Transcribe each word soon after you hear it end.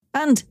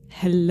And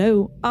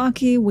hello,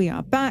 Aki, we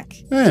are back.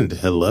 And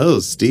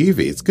hello,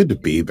 Stevie. It's good to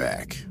be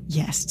back.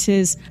 Yes,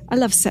 'tis. I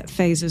love Set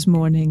Phasers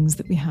mornings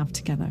that we have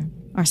together.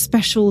 Our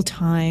special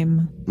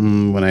time.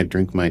 When I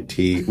drink my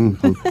tea.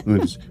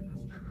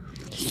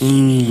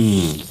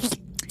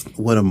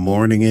 What a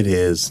morning it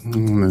is.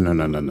 No.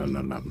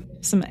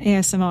 Some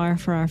ASMR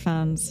for our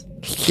fans.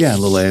 Yeah, a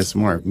little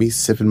ASMR. Me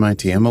sipping my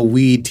tea. I'm a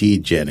wee tea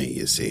Jenny,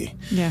 you see.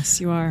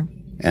 Yes, you are.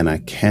 And I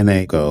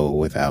can't go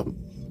without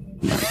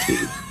my tea.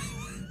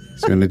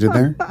 See what I did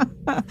there?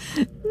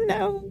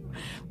 No.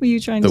 Were you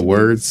trying the to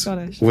words be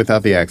Scottish?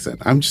 Without the accent?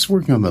 I'm just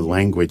working on the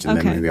language, and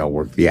Okay. then maybe I'll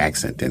work the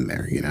accent in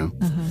there, you know?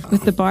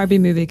 With the Barbie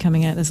movie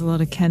coming out, there's a lot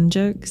of Ken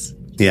jokes.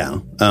 Yeah.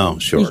 Oh,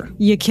 sure.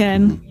 You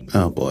can.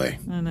 Oh, boy.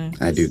 I know.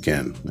 I do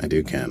can.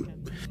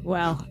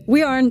 Well,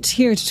 we aren't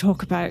here to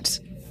talk about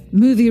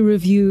movie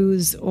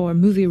reviews or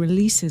movie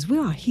releases. We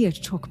are here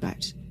to talk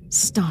about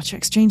Star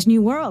Trek Strange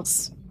New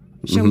Worlds.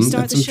 Shall we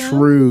start That's the some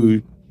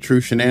show?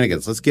 true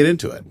shenanigans. Let's get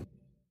into it.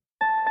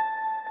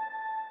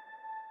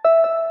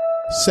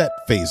 Set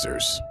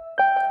Phasers,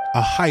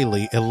 a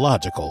highly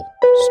illogical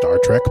Star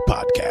Trek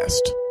podcast.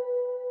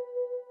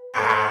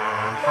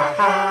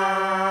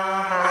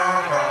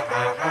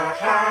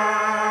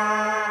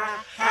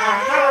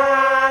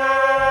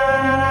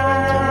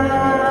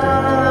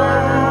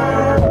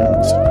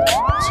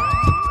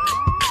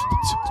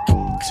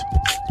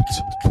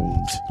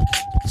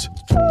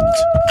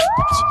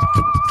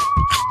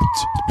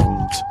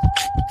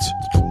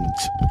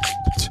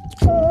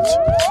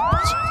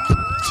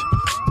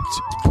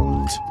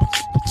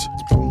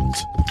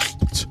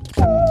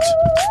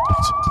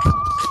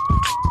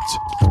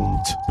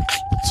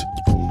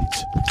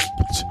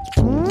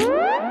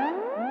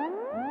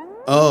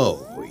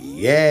 Oh,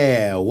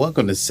 yeah.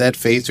 Welcome to Set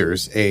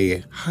Phasers,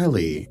 a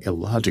highly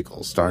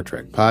illogical Star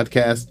Trek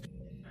podcast.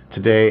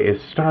 Today is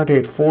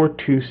Stardate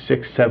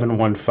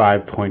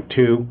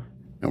 426715.2,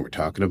 and we're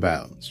talking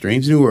about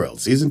Strange New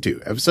Worlds, Season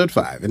 2, Episode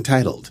 5,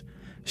 entitled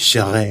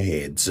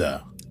Charades.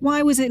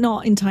 Why was it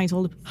not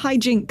entitled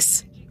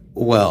Hijinks?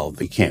 Well,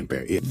 they can't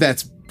bear it.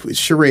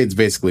 Charades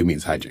basically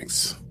means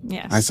hijinks.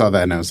 Yes. I saw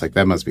that and I was like,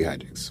 that must be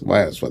hijinks.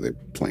 Why else were they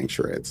playing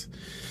charades?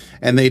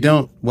 And they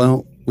don't,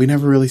 well, we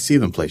never really see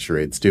them play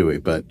charades, do we?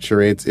 But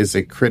charades is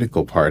a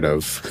critical part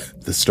of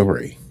the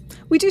story.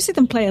 We do see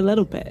them play a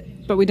little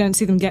bit, but we don't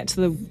see them get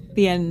to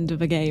the end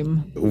of a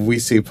game. We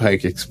see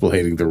Pike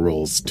explaining the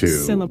rules to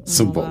Syllables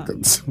some and all that.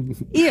 Vulcans.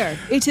 Ear.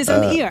 It is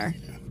an ear.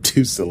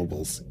 2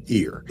 syllables.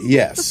 Ear.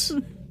 Yes.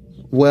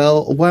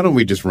 Well, why don't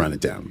we just run it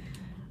down?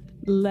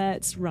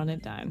 Let's run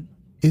it down.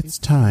 It's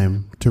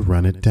time to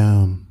run it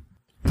down.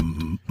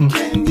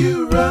 Can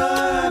you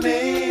run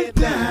it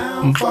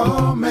down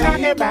for me?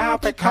 Talk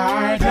about the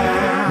car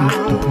now.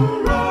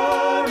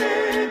 Run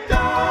it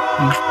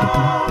down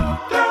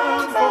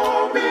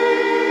for me.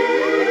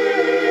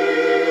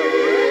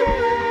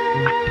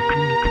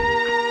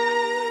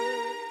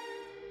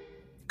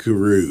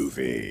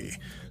 Groovy.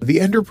 The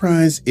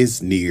Enterprise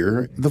is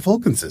near the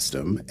Vulcan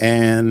system,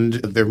 and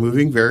they're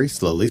moving very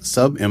slowly,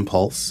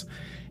 sub-impulse,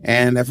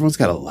 and everyone's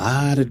got a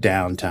lot of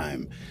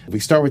downtime. We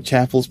start with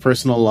Chapel's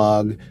personal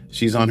log.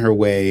 She's on her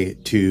way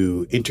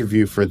to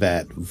interview for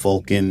that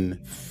Vulcan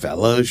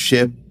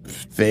fellowship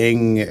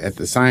thing at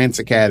the Science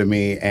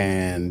Academy,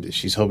 and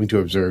she's hoping to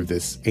observe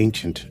this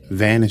ancient,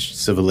 vanished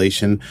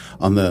civilization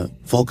on the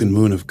Vulcan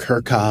moon of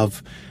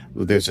Kirkov.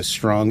 There's a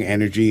strong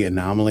energy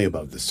anomaly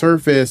above the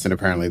surface, and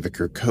apparently the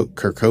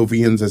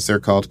Kirkovians, as they're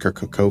called,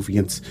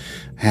 Kirkovians,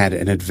 had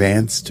an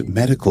advanced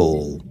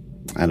medical,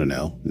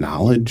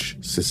 knowledge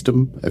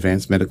system,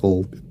 advanced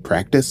medical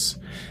practice.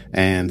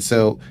 And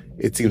so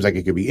it seems like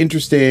it could be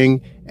interesting.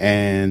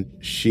 And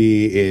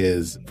she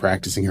is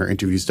practicing her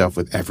interview stuff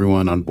with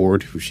everyone on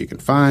board who she can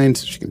find.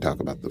 So she can talk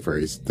about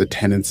the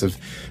tenets of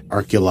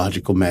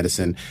archaeological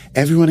medicine.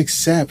 Everyone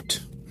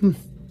except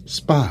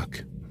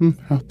Spock.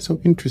 How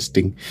so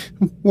interesting.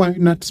 Why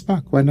not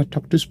Spock? Why not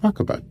talk to Spock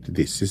about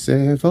this? It's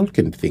a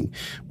Vulcan thing.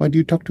 Why do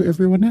you talk to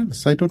everyone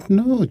else? I don't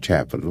know,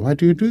 Chapel. Why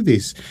do you do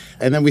this?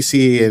 And then we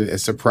see a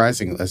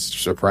stunningly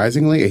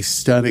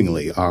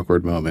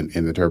awkward moment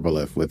in the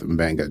turbolift with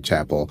M'Benga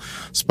Chapel.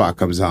 Spock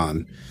comes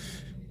on,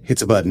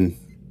 hits a button,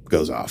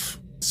 goes off.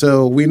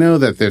 So we know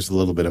that there's a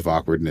little bit of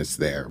awkwardness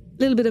there. A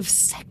little bit of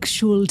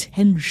sexual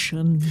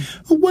tension.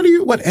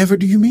 Whatever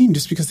do you mean?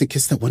 Just because they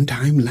kissed that one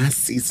time last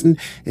season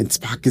and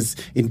Spock is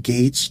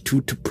engaged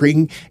to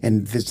Pring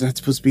and there's not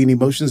supposed to be any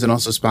emotions, and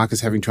also Spock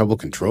is having trouble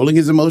controlling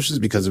his emotions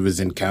because of his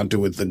encounter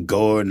with the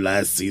Gorn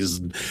last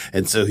season,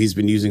 and so he's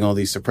been using all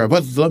these suppressors.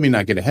 But let me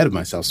not get ahead of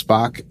myself.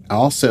 Spock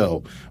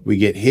also, we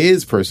get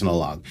his personal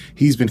log.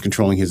 He's been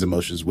controlling his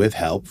emotions with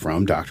help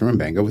from Dr.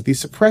 M'Benga with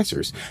these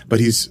suppressors,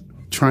 but he's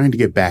trying to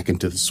get back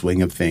into the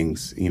swing of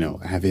things,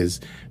 have his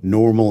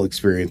normal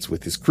experience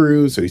with his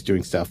crew. So he's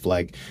doing stuff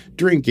like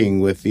drinking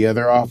with the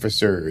other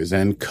officers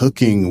and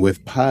cooking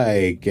with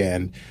Pike.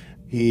 And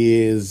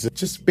he is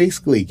just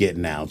basically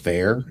getting out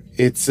there.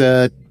 It's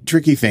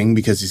tricky thing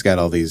because he's got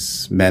all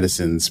these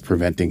medicines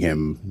preventing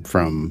him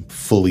from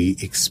fully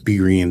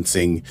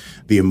experiencing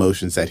the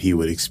emotions that he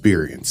would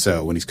experience.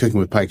 So when he's cooking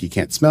with Pike, he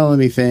can't smell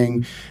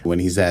anything. When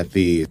he's at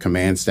the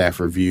command staff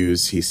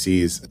reviews, he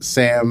sees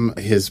Sam,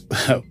 his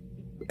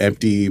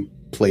empty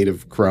plate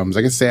of crumbs.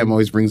 I guess Sam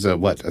always brings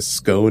a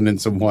scone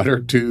and some water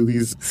to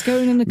these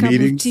scone and a cup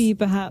meetings. Of tea,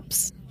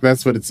 perhaps.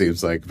 That's what it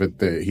seems like, but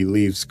he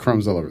leaves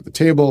crumbs all over the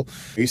table.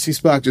 You see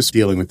Spock just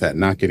dealing with that,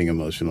 not getting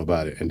emotional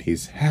about it, and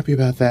he's happy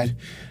about that.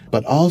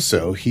 But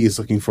also, he is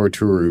looking forward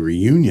to a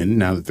reunion,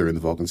 now that they're in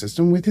the Vulcan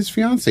system, with his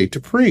fiancée,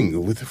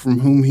 T'Pring, from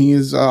whom he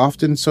is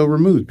often so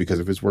removed because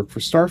of his work for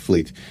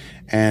Starfleet.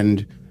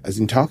 And as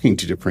in talking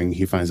to T'Pring,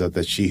 he finds out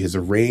that she has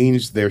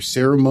arranged their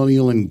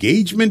ceremonial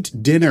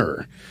engagement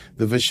dinner,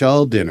 the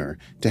Vishal dinner,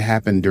 to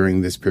happen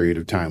during this period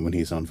of time when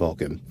he's on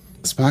Vulcan.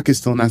 Spock is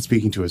still not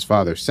speaking to his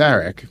father,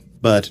 Sarek,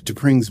 but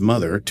T'Pring's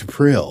mother,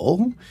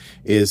 T'Pril,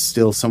 is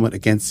still somewhat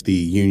against the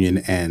union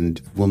and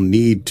will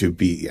need to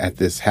be have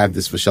this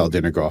Vishal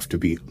dinner go off to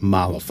be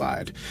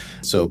mollified.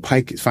 So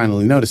Pike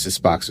finally notices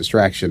Spock's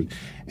distraction,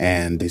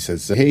 and he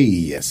says,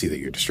 hey, I see that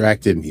you're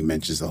distracted. And he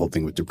mentions the whole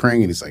thing with T'Pring,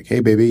 and he's like, hey,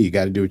 baby, you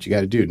got to do what you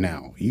got to do.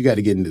 Now, you got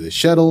to get into the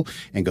shuttle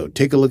and go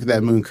take a look at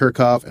that moon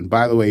Kirchhoff. And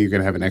by the way, you're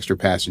going to have an extra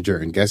passenger.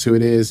 And guess who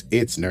it is?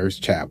 It's Nurse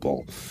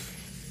Chapel.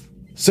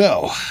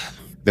 So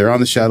they're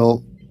on the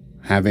shuttle,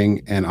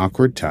 having an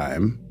awkward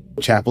time.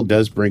 Chapel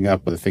does bring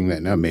up the thing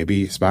that, no,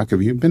 maybe, Spock,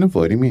 have you been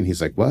avoiding me? And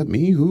he's like, what,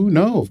 me? Who?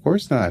 No, of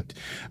course not.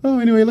 Oh,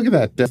 anyway, look at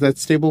that. That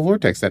stable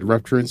vortex, that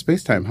rupture in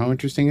spacetime. How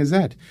interesting is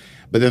that?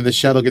 But then the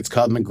shuttle gets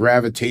caught in the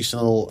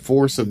gravitational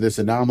force of this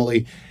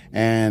anomaly,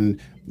 and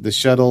the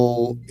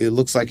shuttle, it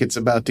looks like it's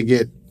about to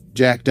get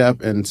jacked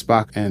up, and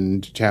Spock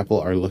and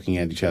Chapel are looking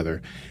at each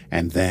other.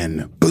 And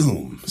then,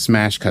 boom,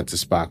 smash cut to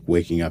Spock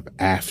waking up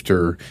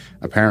after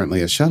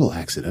apparently a shuttle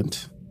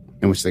accident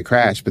in which they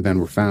crashed, but then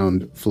were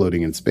found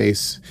floating in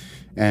space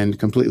and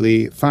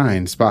completely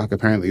fine. Spock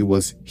apparently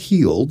was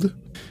healed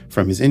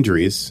from his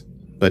injuries,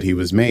 but he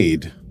was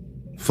made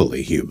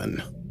fully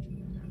human.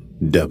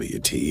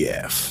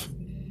 WTF.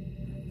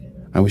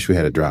 I wish we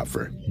had a drop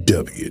for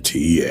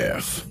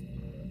WTF.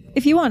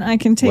 If you want, I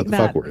can take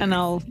that and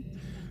I'll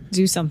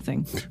do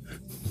something.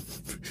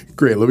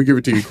 Great, let me give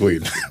it to you,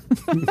 Queen.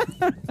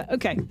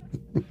 Okay.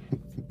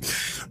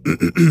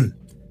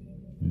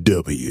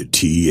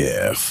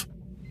 WTF.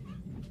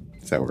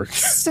 That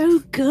works. So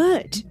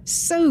good.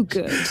 So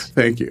good.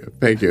 Thank you.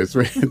 It's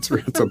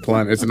a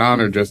plan. It's an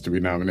honor just to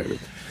be nominated.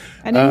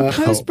 And in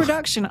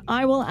post-production,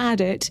 I will add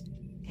it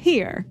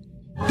here.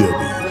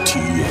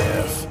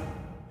 WTF.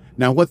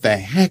 Now, what the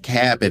heck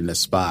happened to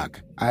Spock?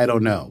 I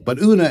don't know. But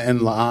Una and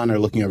La'an are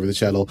looking over the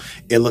shuttle.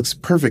 It looks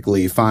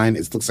perfectly fine.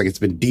 It looks like it's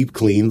been deep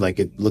cleaned, like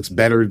it looks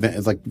better than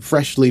it's like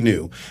freshly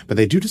new. But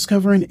they do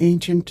discover an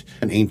ancient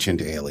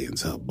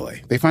aliens. Oh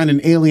boy. They find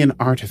an alien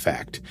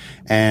artifact.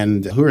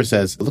 And Uhura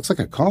says, it looks like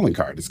a calling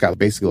card. It's got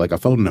basically like a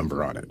phone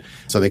number on it.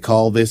 So they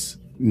call this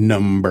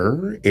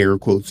number, air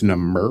quotes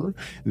number.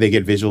 They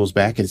get visuals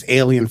back. It's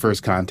alien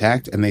first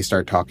contact, and they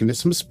start talking to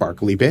some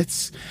sparkly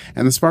bits.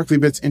 And the sparkly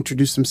bits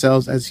introduce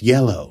themselves as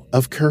Yellow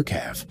of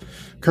Kirchhoff.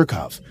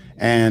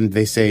 And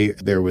they say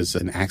there was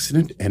an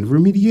accident and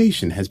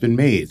remediation has been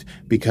made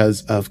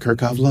because of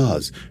Kirchhoff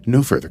laws.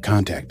 No further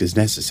contact is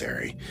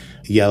necessary.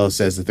 Yellow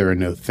says that there are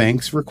no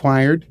thanks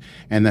required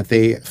and that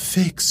they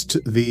fixed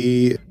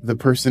the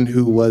person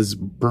who was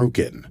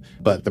broken.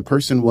 But the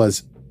person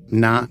was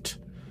not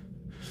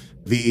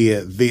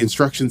the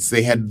instructions.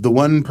 They had the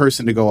one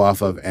person to go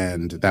off of,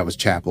 and that was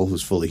Chapel,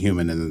 who's fully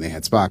human. And then they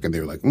had Spock, and they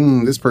were like,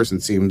 this person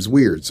seems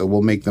weird, so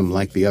we'll make them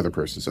like the other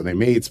person. So they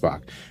made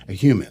Spock a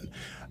human.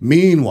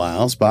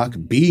 Meanwhile,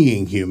 Spock,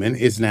 being human,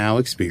 is now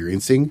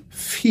experiencing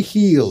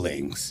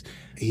feelings.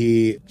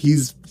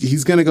 He's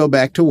going to go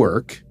back to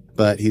work,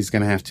 but he's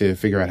going to have to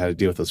figure out how to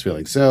deal with those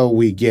feelings. So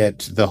we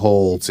get the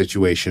whole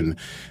situation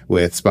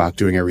with Spock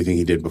doing everything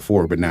he did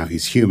before, but now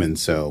he's human.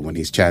 So when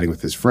he's chatting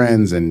with his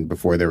friends, and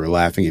before they were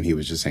laughing and he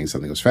was just saying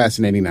something that was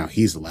fascinating, now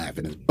he's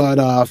laughing his butt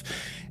off.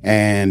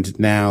 And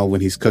now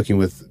when he's cooking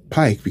with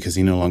Pike, because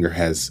he no longer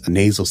has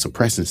nasal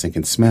suppressants and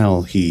can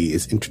smell, he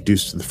is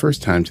introduced for the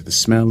first time to the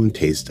smell and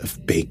taste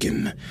of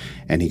bacon.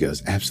 And he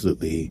goes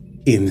absolutely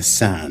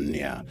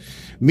insane.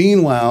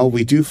 Meanwhile,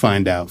 we do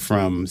find out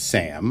from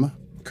Sam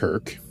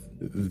Kirk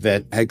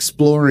that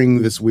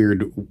exploring this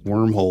weird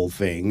wormhole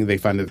thing, they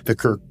find that the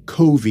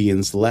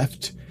Kirkovians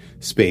left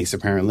space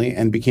apparently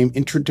and became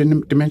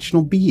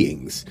interdimensional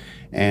beings.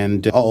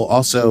 And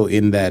also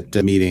in that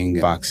meeting,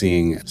 Spock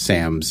seeing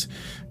Sam's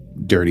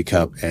dirty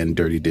cup and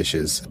dirty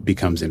dishes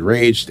becomes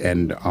enraged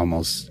and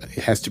almost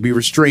has to be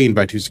restrained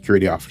by two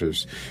security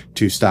officers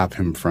to stop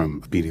him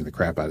from beating the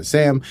crap out of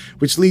Sam,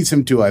 which leads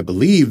him to, I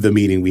believe, the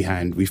meeting we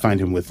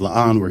find him with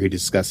La'an, where he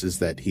discusses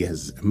that he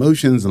has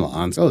emotions, and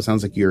La'an's, it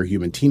sounds like you're a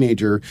human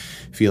teenager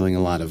feeling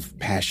a lot of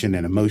passion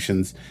and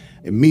emotions.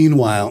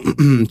 Meanwhile,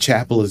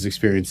 Chapel is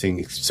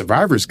experiencing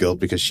survivor's guilt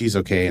because she's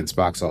okay and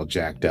Spock's all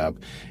jacked up.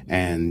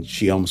 And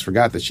she almost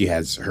forgot that she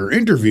has her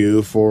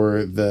interview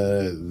for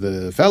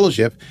the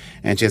fellowship.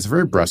 And she has a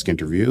very brusque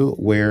interview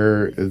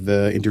where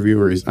the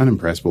interviewer is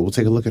unimpressed. But we'll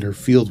take a look at her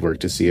fieldwork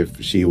to see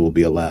if she will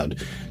be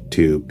allowed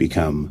to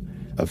become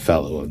a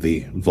fellow of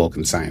the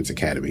Vulcan Science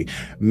Academy.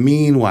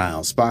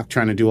 Meanwhile, Spock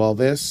trying to do all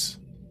this.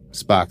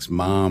 Spock's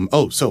mom.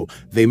 Oh, so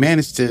they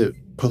managed to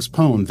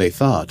postpone, they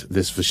thought,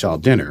 this Vishal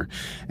dinner.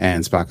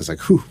 And Spock is like,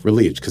 whew,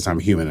 relieved, because I'm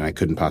human and I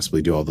couldn't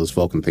possibly do all those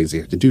Vulcan things they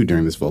have to do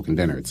during this Vulcan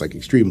dinner. It's like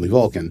extremely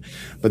Vulcan.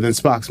 But then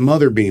Spock's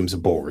mother beams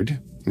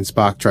aboard, and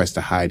Spock tries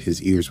to hide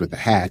his ears with a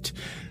hat.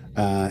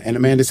 And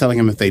Amanda's telling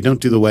him if they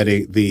don't do the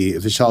wedding, the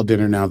Vishal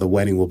dinner now, the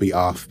wedding will be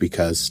off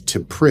because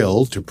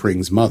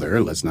T'Pring's mother,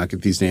 let's not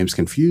get these names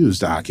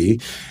confused, Aki,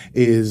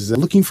 is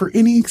looking for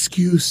any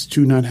excuse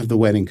to not have the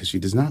wedding because she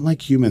does not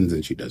like humans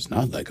and she does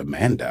not like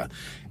Amanda.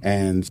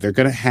 And they're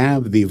going to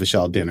have the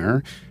Vishal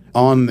dinner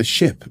on the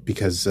ship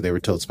because they were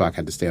told Spock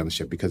had to stay on the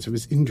ship because of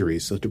his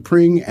injuries. So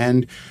T'Pring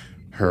and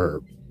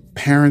her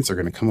parents are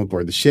going to come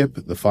aboard the ship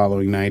the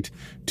following night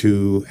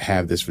to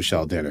have this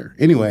Vishal dinner.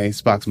 Anyway,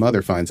 Spock's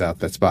mother finds out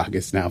that Spock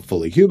is now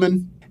fully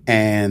human,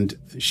 and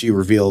she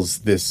reveals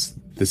this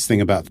thing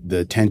about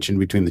the tension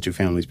between the two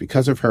families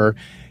because of her.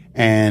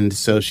 And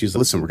so she's,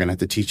 listen, we're going to have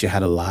to teach you how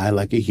to lie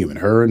like a human.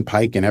 Her and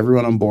Pike and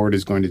everyone on board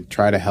is going to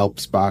try to help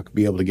Spock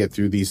be able to get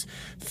through these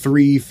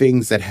 3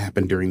 things that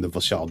happened during the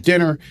Vishal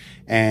dinner.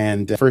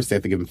 And first they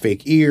have to give him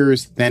fake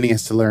ears. Then he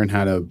has to learn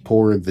how to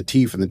pour the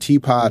tea from the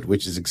teapot,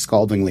 which is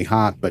scaldingly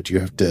hot, but you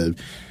have to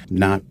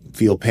not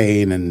feel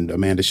pain. And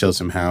Amanda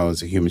shows him how,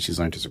 as a human, she's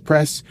learned to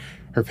suppress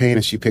her pain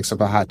as she picks up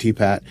a hot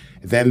teapot.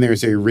 Then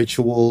there's a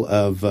ritual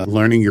of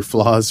learning your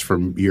flaws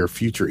from your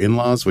future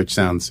in-laws, which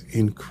sounds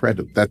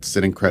incredible. That's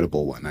an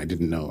incredible one. I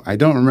didn't know. I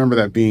don't remember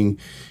that being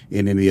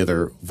in any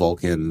other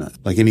Vulcan,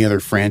 like any other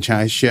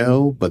franchise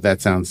show, but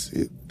that sounds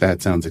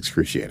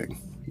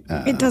excruciating.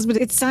 It does, but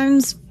it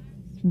sounds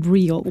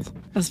real.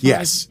 As far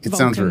yes, as it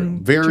sounds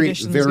very,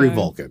 very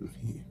Vulcan.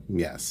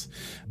 Yes.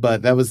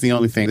 But that was the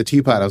only thing. The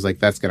teapot, I was like,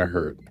 that's going to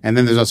hurt. And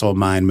then there's also a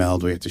mind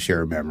meld where you have to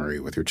share a memory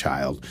with your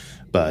child.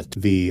 But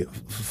the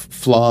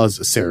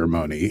flaws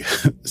ceremony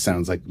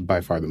sounds like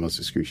by far the most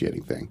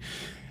excruciating thing.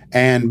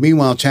 And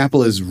meanwhile,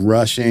 Chapel is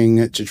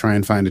rushing to try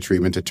and find a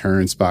treatment to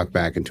turn Spock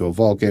back into a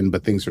Vulcan,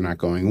 but things are not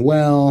going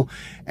well.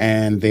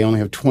 And they only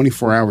have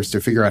 24 hours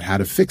to figure out how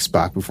to fix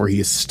Spock before he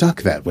is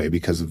stuck that way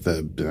because of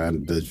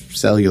the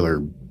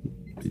cellular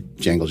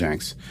jangle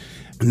janks.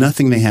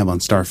 Nothing they have on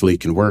Starfleet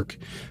can work,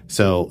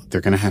 so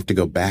they're going to have to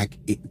go back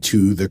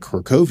to the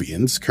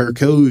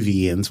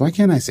Kirkovians. Why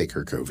can't I say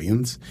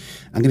Kirkovians?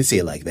 I'm going to say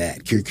it like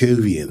that.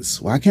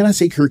 Kirkovians. Why can't I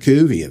say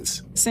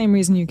Kirkovians? Same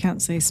reason you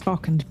can't say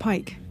Spock and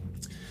Pike.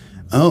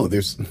 Oh,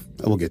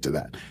 we'll get to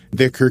that.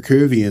 They're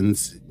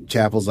Kirkovians.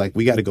 Chapel's like,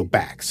 we got to go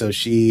back. So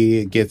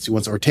she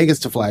wants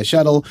Ortegas to fly a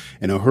shuttle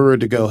and Uhura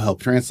to go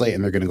help translate.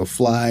 And they're going to go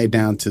fly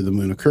down to the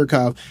moon of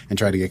Kirkov and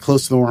try to get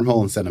close to the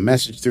wormhole and send a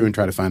message through and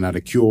try to find out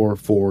a cure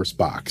for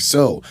Spock.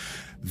 So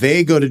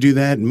they go to do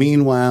that.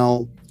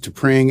 Meanwhile,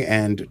 T'Pring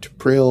and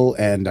T'Pril,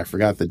 and I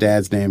forgot the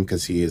dad's name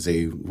because he is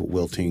a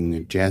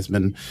wilting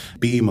jasmine,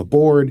 beam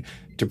aboard.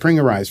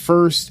 T'Pring arrives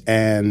first,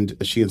 and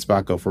she and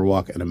Spock go for a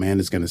walk, and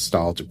Amanda's going to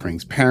stall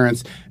T'Pring's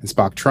parents. And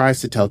Spock tries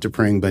to tell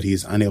T'Pring, but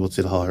he's unable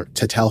to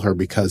tell her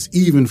because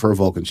even for a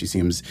Vulcan, she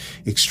seems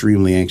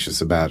extremely anxious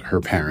about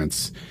her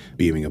parents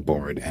beaming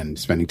aboard and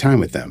spending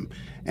time with them.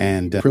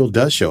 And T'Pril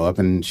does show up,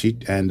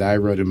 and I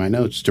wrote in my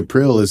notes,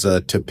 T'Pril is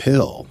a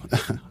T'Pill.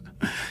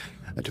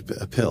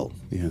 A pill.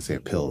 You know, say a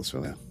pill is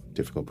really a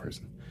difficult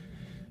person.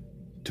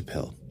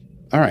 T'Pill.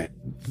 All right.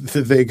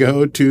 They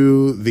go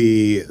to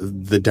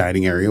the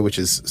dining area, which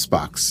is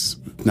Pike's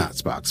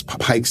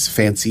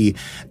fancy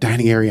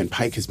dining area. And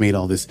Pike has made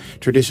all this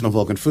traditional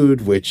Vulcan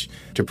food, which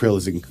T'Pril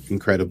is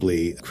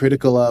incredibly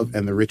critical of.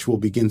 And the ritual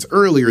begins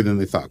earlier than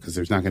they thought because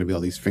there's not going to be all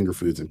these finger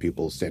foods and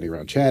people standing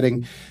around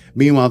chatting.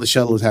 Meanwhile, the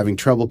shuttle is having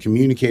trouble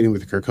communicating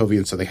with the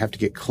Kirkovians, so they have to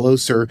get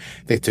closer.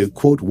 They have to,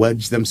 quote,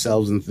 wedge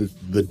themselves into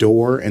the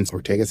door, and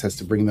Ortegas has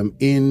to bring them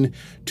in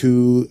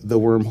to the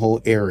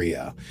wormhole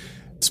area.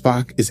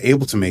 Spock is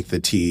able to make the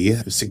tea,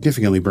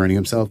 significantly burning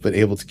himself, but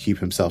able to keep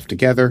himself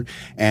together.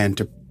 And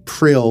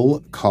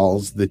T'Pril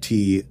calls the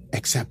tea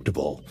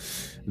acceptable.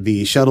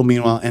 The shuttle,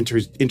 meanwhile,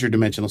 enters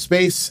interdimensional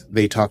space.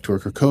 They talk to a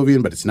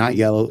Kirkovian, but it's not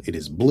yellow. It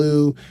is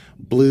blue.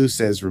 Blue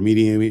says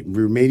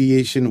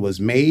remediation was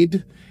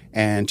made.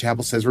 And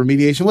Chapel says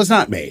remediation was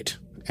not made.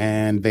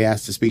 And they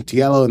ask to speak to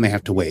Yellow, and they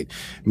have to wait.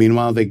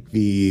 Meanwhile, the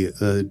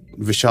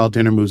Vishal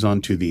dinner moves on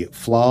to the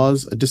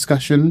flaws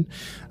discussion.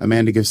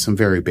 Amanda gives some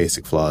very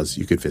basic flaws.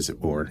 You could visit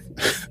more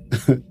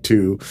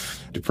to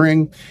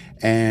T'Pring.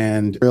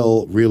 And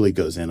Bill really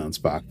goes in on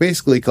Spock.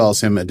 Basically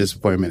calls him a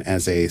disappointment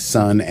as a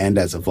son and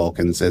as a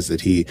Vulcan. Says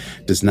that he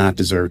does not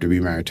deserve to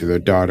be married to their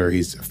daughter.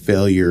 He's a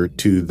failure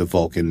to the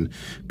Vulcan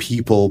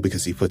people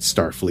because he puts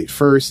Starfleet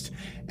first.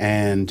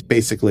 and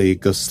basically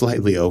goes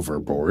slightly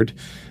overboard.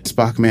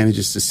 Spock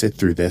manages to sit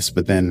through this,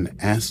 but then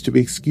asks to be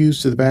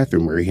excused to the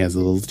bathroom where he has a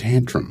little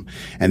tantrum.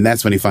 And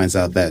that's when he finds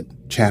out that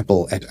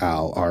Chapel et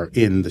al. Are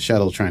in the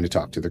shuttle trying to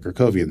talk to the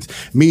Krakowians.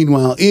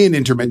 Meanwhile, in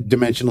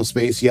interdimensional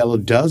space, Yellow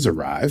does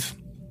arrive,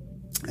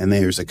 and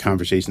there's a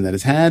conversation that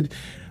is had.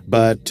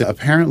 But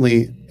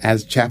apparently,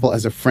 as Chapel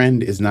as a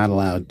friend is not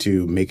allowed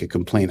to make a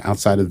complaint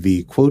outside of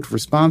the, quote,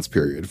 response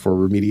period for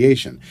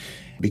remediation.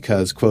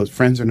 Because, quote,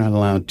 friends are not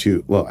allowed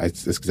to, well,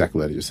 that's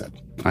exactly what I just said.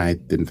 I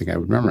didn't think I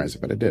would memorize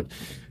it, but I did.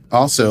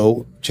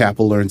 Also,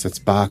 Chapel learns that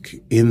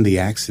Spock, in the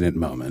accident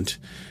moment,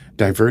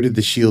 diverted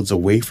the shields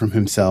away from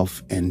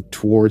himself and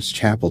towards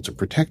Chapel to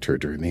protect her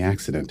during the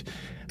accident.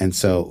 And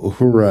so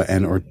Uhura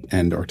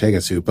and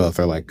Ortegas, who both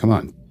are like, come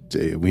on,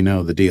 we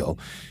know the deal,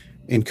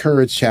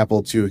 encourage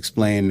Chapel to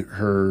explain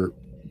her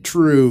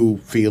true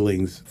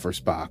feelings for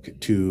Spock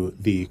to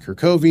the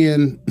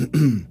Krakowian.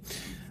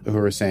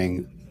 Uhura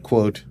saying,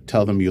 quote,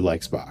 tell them you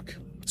like Spock.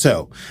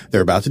 So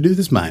they're about to do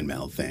this mind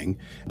meld thing,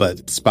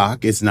 but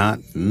Spock is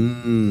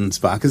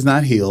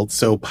not healed.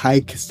 So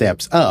Pike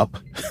steps up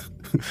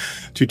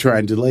to try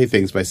and delay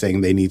things by saying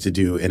they need to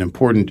do an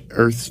important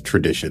Earth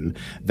tradition,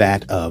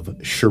 that of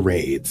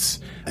charades.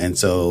 And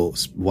so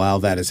while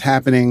that is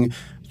happening,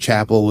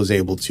 Chapel was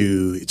able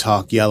to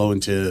talk Yellow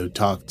into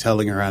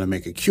telling her how to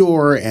make a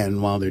cure.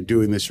 And while they're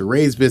doing the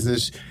charades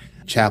business,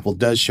 Chapel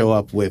does show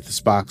up with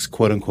Spock's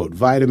quote unquote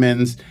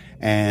vitamins.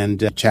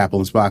 And Chapel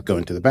and Spock go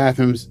into the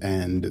bathrooms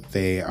and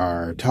they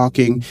are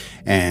talking.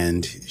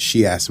 And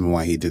she asks him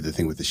why he did the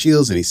thing with the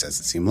shields. And he says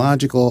it seemed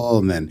logical.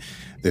 And then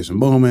there's a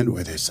moment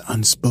where there's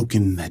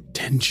unspoken, that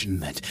tension,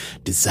 that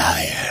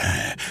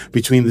desire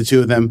between the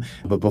two of them.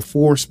 But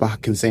before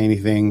Spock can say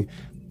anything,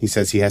 he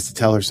says he has to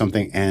tell her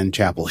something, and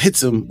Chapel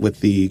hits him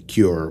with the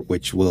cure,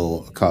 which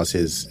will cause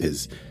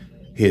his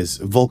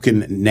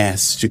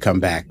Vulcan-ness to come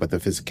back, but the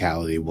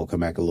physicality will come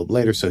back a little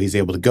later. So he's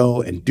able to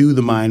go and do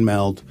the mind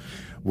meld,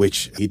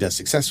 which he does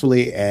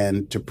successfully,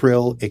 and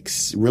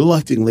T'Pring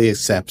reluctantly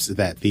accepts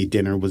that the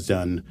dinner was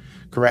done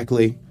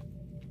correctly.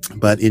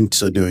 But in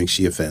so doing,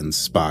 she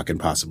offends Spock and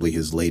possibly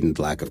his latent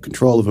lack of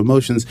control of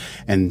emotions.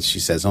 And she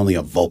says only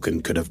a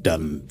Vulcan could have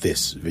done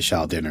this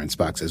Vishal dinner. And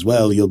Spock says,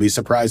 well, you'll be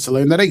surprised to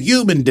learn that a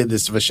human did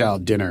this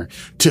Vishal dinner,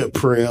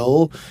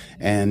 T'Pring.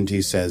 And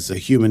he says, a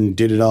human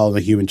did it all.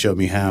 The human showed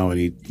me how. And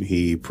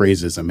he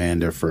praises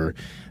Amanda for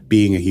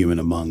being a human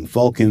among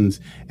Vulcans,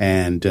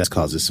 and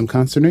causes some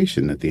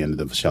consternation at the end of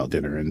the Vishal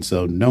dinner. And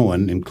so no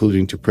one,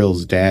 including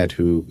T'Pring's dad,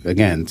 who,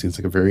 again, seems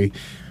like a very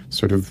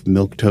sort of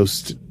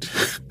milquetoast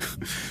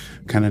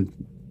kind of,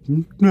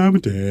 I'm a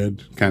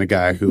dad kind of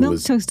guy who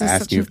was asking. Milquetoast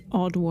is such an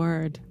odd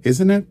word.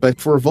 Isn't it? But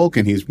for a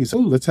Vulcan, he's, oh,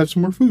 let's have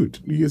some more food.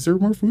 Is there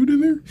more food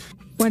in there?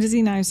 Why does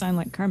he now sound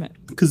like Kermit?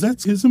 Because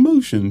that's his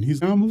emotion.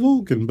 I'm a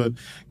Vulcan, but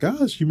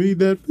gosh, you made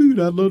that food.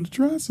 I'd love to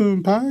try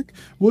some, Pike.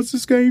 What's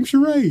this game,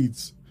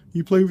 Charades?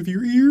 You play with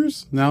your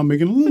ears? Now I'm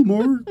making a little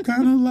more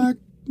kind of like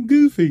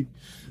Goofy.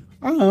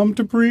 I'm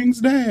T'Pring's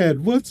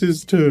dad. What's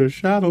his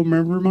tush? I don't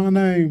remember my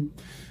name.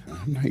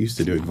 I'm not used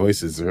to doing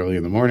voices early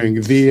in the morning.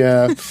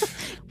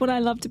 What I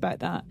loved about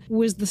that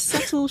was the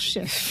subtle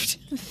shift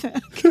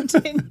that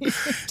continued.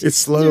 It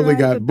slowly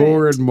got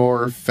more and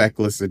more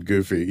feckless and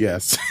goofy,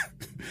 yes.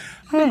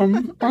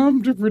 I'm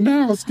T'Pring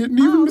now. It's getting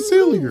even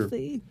sillier.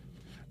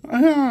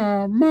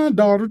 My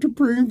daughter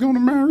T'Pring's going to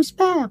marry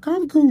Spock.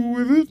 I'm cool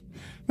with it.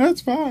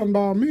 That's fine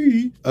by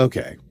me.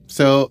 Okay,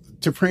 so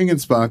T'Pring and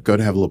Spock go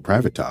to have a little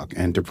private talk,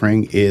 and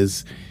T'Pring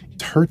is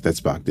hurt that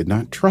Spock did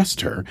not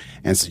trust her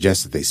and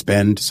suggests that they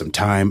spend some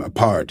time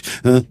apart.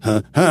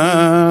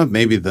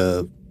 Maybe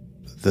the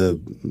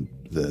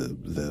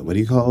what do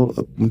you call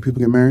when people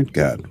get married?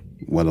 God,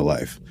 what a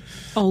life.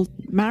 Oh,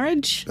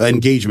 marriage?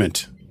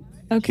 Engagement.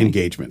 Okay.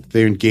 Engagement.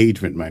 Their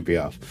engagement might be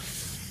off.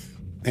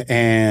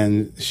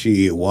 And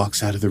she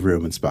walks out of the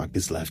room and Spock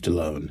is left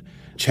alone.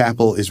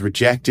 Chapel is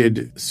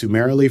rejected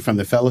summarily from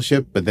the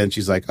Fellowship, but then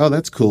she's like, oh,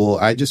 that's cool.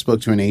 I just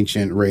spoke to an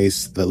ancient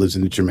race that lives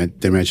in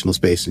interdimensional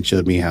space and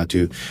showed me how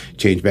to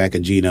change back a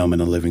genome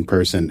in a living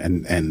person.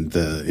 And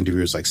the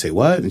interviewer's like, say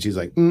what? And she's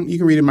like, you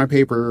can read in my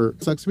paper.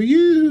 Sucks for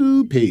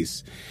you.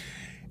 Peace.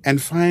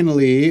 And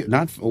finally,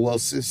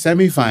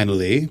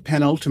 semi-finally,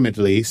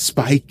 penultimately,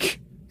 Spike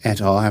et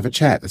al. Have a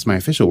chat. That's my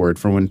official word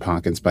for when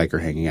Spock and Spike are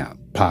hanging out.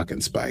 Spock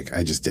and Spike.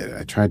 I just did it.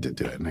 I tried to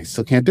do it, and I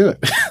still can't do it.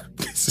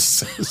 This is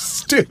so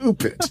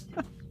stupid.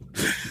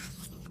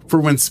 For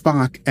when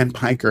Spock and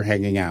Pike are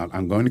hanging out,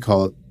 I'm going to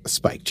call it a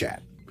Spike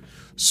chat.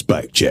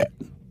 Spike chat.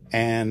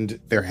 And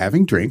they're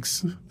having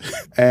drinks.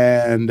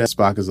 And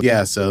Spock is like,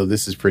 yeah, so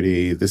this is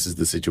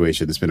the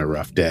situation. It's been a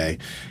rough day.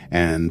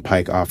 And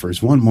Pike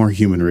offers one more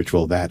human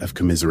ritual, that of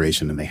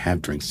commiseration, and they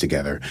have drinks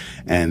together.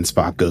 And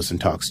Spock goes and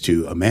talks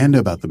to Amanda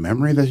about the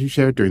memory that she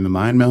shared during the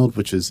mind meld,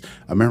 which is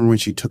a memory when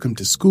she took him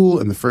to school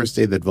and the first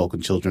day that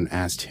Vulcan children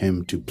asked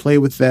him to play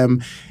with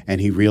them.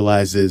 And he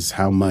realizes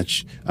how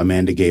much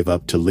Amanda gave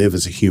up to live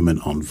as a human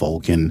on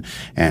Vulcan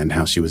and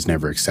how she was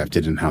never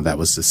accepted and how that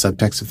was the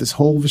subtext of this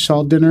whole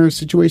Vishal dinner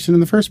situation conversation in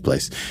the first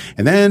place.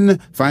 And then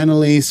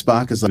finally,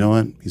 Spock is like, you know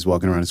what? He's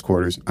walking around his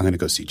quarters. I'm going to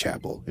go see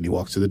Chapel. And he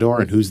walks to the door,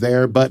 and who's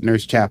there but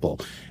Nurse Chapel?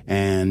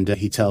 And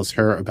he tells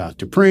her about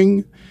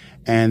T'Pring.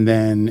 And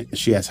then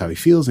she asks how he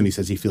feels, and he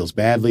says he feels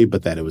badly,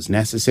 but that it was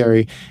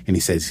necessary. And he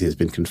says he has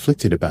been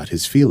conflicted about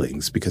his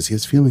feelings because he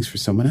has feelings for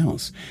someone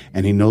else.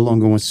 And he no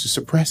longer wants to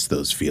suppress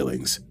those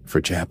feelings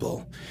for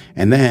Chapel.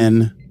 And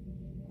then,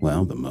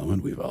 well, the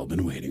moment we've all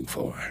been waiting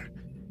for.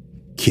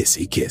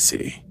 Kissy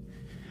Kissy.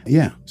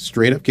 Yeah,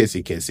 straight up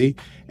Kissy Kissy.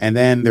 And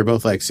then they're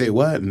both like, say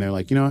what? And they're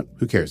like, you know what?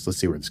 Who cares? Let's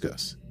see where this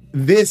goes.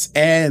 This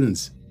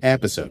ends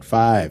episode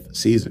 5,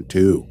 season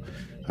 2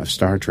 of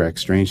Star Trek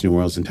Strange New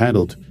Worlds,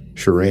 entitled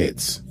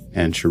Charades.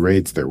 And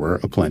charades there were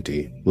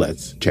aplenty.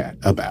 Let's chat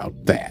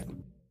about that.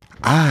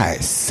 I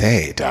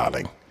say,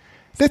 darling,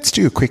 let's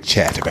do a quick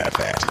chat about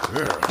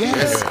that.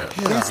 Yes,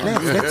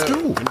 let's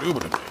go.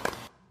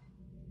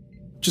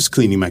 Just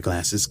cleaning my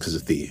glasses because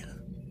of the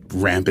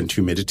rampant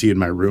humidity in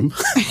my room.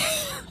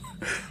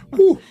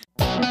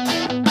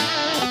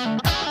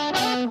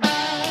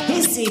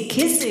 Kissy,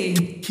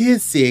 kissy.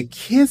 Kissy,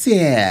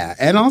 kissy.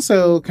 And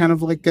also kind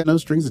of like a no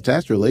strings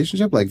attached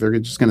relationship. Like they're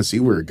just going to see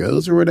where it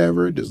goes or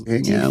whatever. Just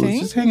hang out. Let's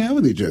just hang out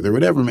with each other.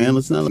 Whatever, man.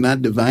 Let's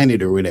not divine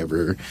it or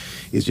whatever.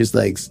 It's just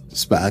like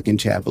Spock and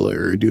Chapel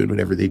are doing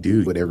whatever they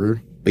do,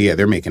 whatever. But yeah,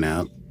 they're making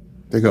out.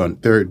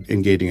 They're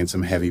engaging in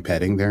some heavy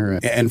petting there.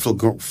 And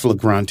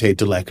flagrante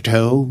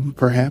delecto,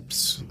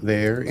 perhaps,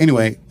 there.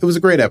 Anyway, it was a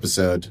great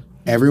episode.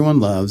 Everyone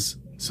loves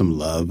some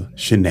love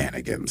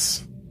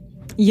shenanigans.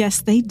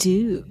 Yes, they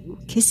do.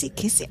 Kissy,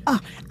 kissy.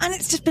 Oh, and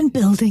it's just been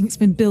building. It's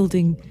been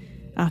building,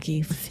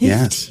 Aki, for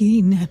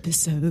 15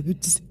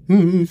 episodes.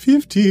 15 episodes.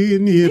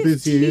 15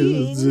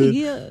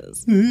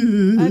 years.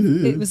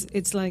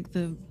 It's like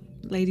the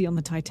lady on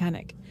the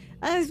Titanic.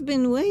 I've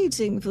been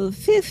waiting for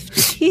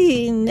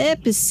 15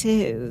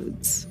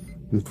 episodes.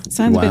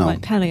 Sounds a bit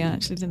like Pelly,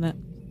 actually, didn't it?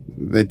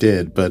 They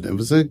did, but it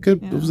was it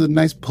was a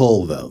nice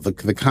pull, though.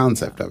 The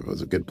concept of it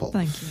was a good pull.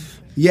 Thank you.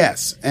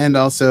 Yes, and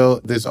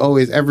also there's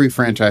always, every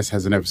franchise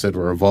has an episode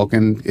where a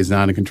Vulcan is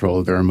not in control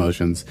of their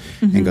emotions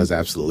and goes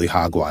absolutely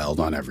hog wild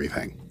on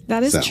everything.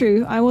 That is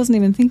true. I wasn't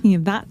even thinking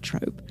of that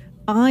trope.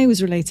 I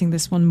was relating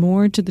this one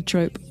more to the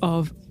trope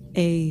of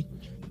a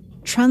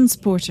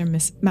transporter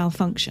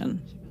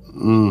malfunction.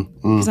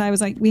 Because I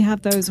was like, we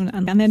have those,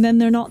 and then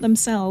they're not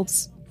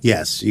themselves.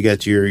 Yes, you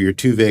got your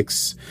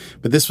Tuvix,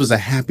 but this was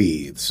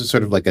this was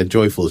sort of like a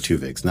joyful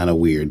Tuvix, not a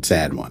weird,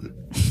 sad one,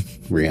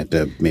 where you had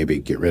to maybe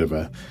get rid of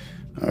a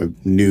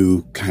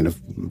new kind of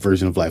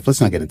version of life.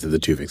 Let's not get into the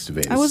Tuvix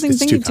debate. I wasn't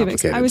thinking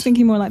Tuvix. I was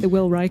thinking more like the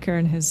Will Riker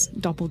and his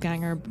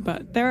doppelganger,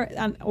 but there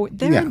are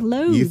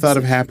loads. You thought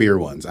of happier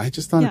ones. I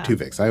just thought of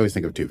Tuvix. I always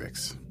think of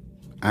Tuvix.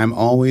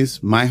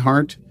 My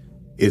heart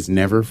is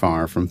never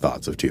far from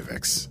thoughts of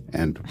Tuvix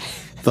and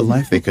the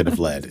life they could have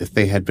led if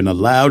they had been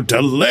allowed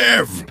to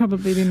live.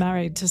 Probably be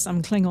married to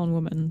some Klingon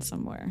woman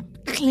somewhere.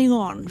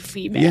 Klingon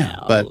female. Yeah,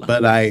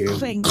 but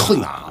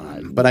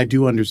I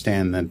do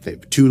understand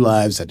that 2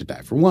 lives had to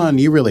die for 1.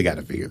 You really got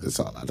to figure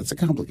this all out. It's a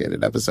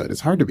complicated episode.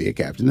 It's hard to be a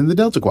captain in the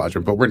Delta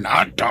Quadrant, but we're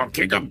not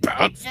talking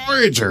about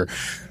Voyager.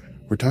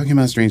 We're talking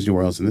about Strange New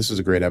Worlds, and this is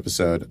a great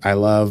episode. I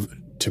love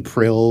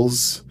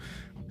T'Pril's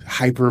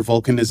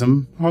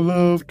hyper-Vulcanism. I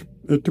loved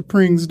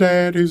T'Pring's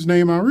dad, whose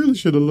name I really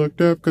should have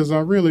looked up because I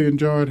really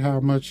enjoyed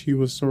how much he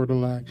was sort of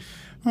like,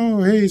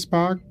 oh, hey,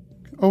 Spock.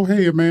 Oh,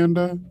 hey,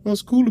 Amanda. Well,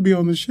 it's cool to be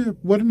on the ship.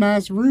 What a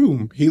nice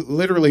room.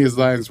 His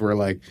lines were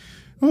like,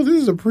 oh,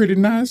 this is a pretty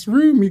nice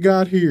room you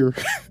got here.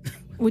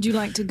 Would you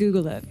like to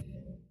Google it?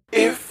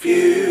 If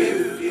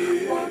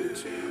you want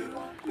to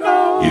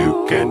know,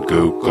 you can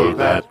Google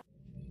that.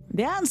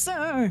 The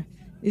answer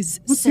is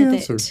What's the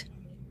answer?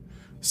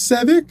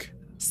 Sevet?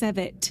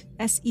 Sevet.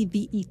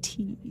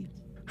 Sevet.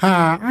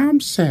 Hi, I'm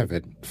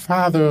Sevet,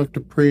 father of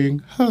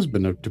T'Pring,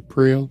 husband of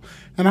T'Pril,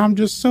 and I'm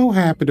just so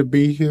happy to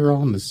be here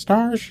on the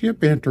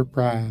Starship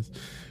Enterprise.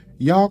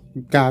 Y'all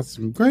got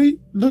some great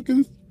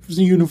looking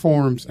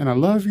uniforms, and I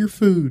love your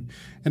food.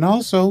 And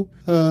also,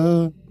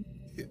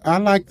 I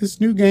like this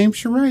new game,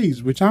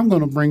 Charades, which I'm going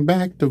to bring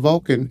back to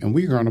Vulcan, and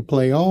we're going to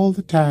play all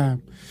the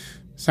time.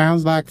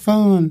 Sounds like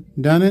fun,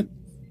 doesn't it?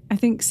 I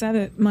think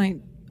Sevet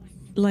might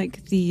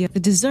like the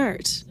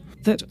dessert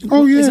that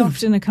is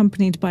often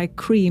accompanied by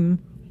cream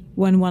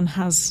when one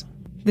has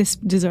this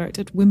dessert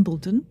at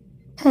Wimbledon.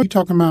 Oh, you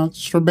talking about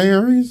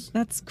strawberries?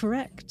 That's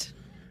correct.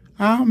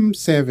 I'm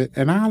Sevet,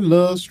 and I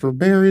love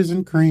strawberries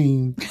and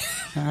cream.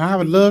 And I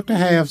would love to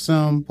have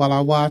some while I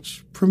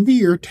watch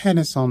Premier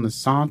Tennis on the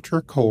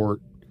Santra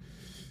Court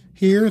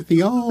here at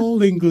the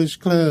All English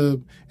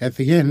Club at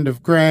the end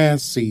of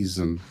grass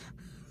season.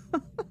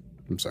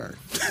 I'm sorry.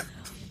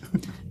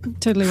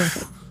 Totally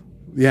worth it.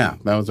 Yeah,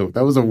 that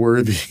was a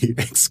worthy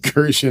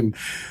excursion.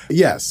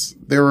 Yes,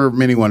 there were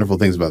many wonderful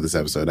things about this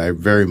episode. I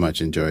very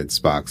much enjoyed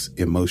Spock's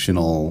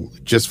emotional,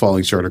 just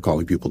falling short of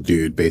calling people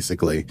dude,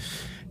 basically,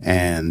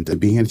 and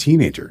being a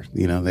teenager.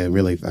 You know,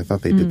 I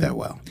thought they did that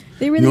well.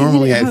 They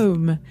really hit it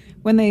home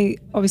when they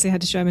obviously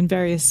had to show him in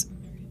various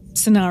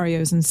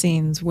scenarios and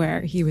scenes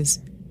where he was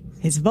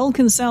his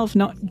Vulcan self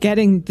not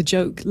getting the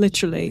joke,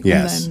 literally,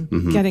 Yes. and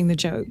then getting the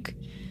joke.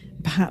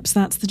 Perhaps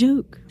that's the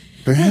joke.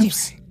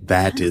 Perhaps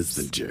that is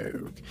the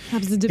joke.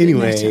 Perhaps the debate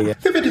Anyway.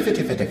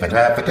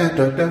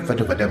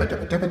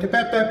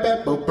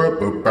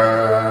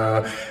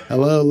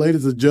 Hello,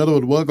 ladies and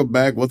gentlemen. Welcome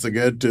back once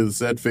again to the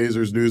Set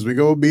Phasers News. We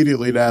go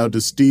immediately now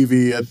to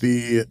Stevie at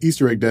the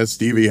Easter egg desk.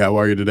 Stevie, how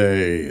are you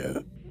today?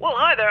 Well,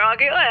 hi there,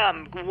 Augie. I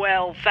am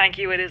well, thank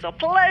you. It is a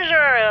pleasure,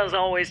 as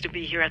always, to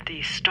be here at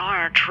the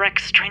Star Trek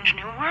Strange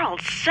New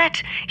Worlds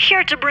set,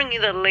 here to bring you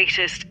the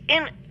latest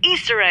in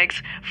Easter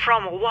eggs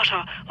from what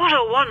a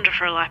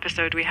wonderful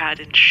episode we had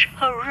in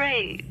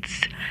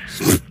Charades.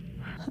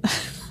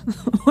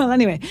 Well,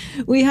 anyway,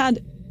 we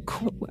had...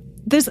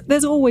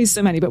 There's always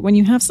so many, but when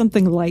you have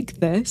something like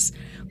this,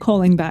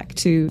 calling back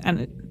to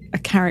a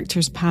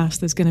character's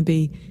past, there's going to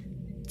be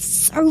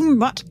so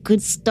much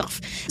good stuff.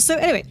 So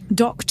anyway,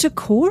 Dr.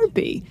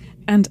 Corby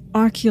and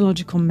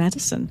archaeological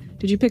medicine.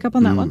 Did you pick up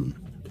on that one?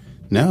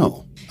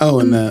 No.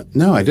 Oh,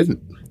 no, I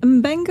didn't.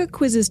 Mbenga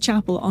quizzes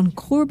Chapel on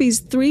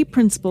Corby's 3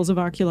 principles of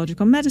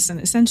archaeological medicine,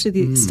 essentially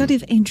the study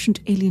of ancient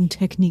alien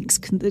techniques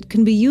that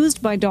can be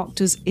used by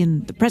doctors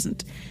in the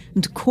present.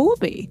 And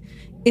Corby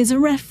is a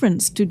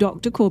reference to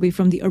Dr. Corby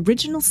from the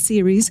original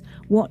series,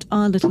 What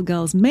Are Little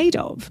Girls Made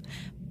Of?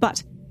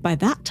 But by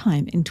that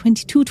time, in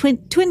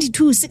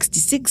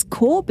 2266,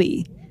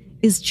 Corby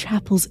is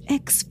Chapel's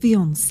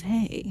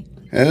ex-fiancé.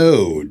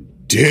 Oh,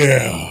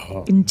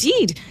 dear.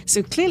 Indeed.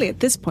 So clearly at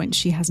this point,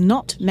 she has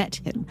not met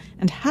him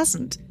and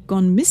hasn't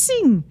gone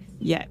missing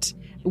yet.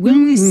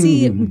 Will we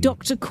see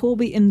Dr.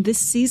 Corby in this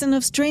season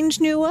of Strange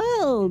New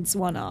Worlds,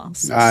 one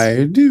asks?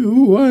 I do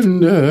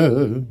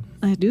wonder.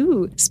 I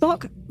do.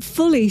 Spock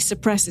fully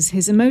suppresses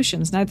his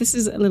emotions. Now, this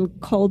is a little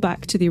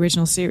callback to the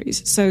original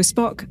series. So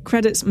Spock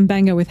credits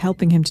Mbenga with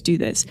helping him to do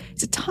this.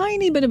 It's a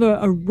tiny bit of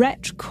a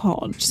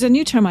retcon, which is a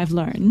new term I've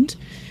learned.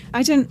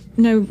 I don't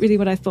know really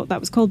what I thought that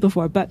was called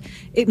before, but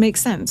it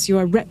makes sense. You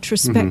are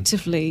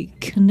retrospectively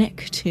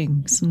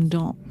connecting some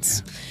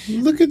dots.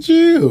 Look at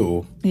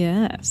you.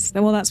 Yes.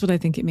 Well, that's what I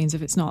think it means.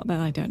 If it's not,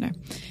 then I don't know.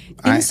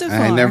 I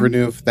never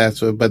knew if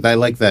that's what, but I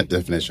like that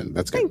definition.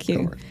 That's good. Thank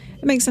you.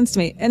 It makes sense to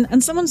me.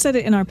 And someone said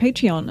it in our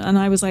Patreon, and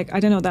I was like,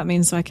 I don't know what that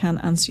means, so I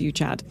can't answer you,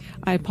 Chad.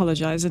 I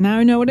apologize. And now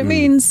I know what it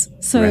means.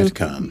 So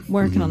Retcon.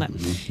 Working on it.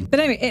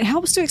 But anyway, it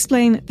helps to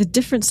explain the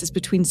differences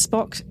between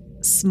Spock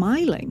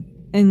smiling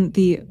in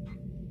the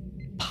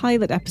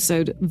pilot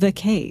episode The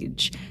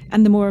Cage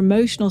and the more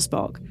emotional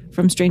Spock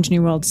from Strange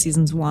New Worlds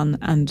seasons 1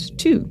 and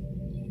 2.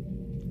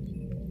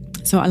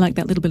 So I like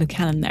that little bit of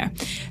canon there.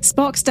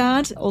 Spock's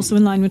dad, also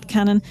in line with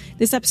canon,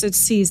 this episode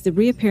sees the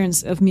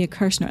reappearance of Mia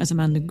Kirshner as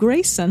Amanda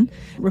Grayson,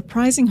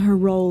 reprising her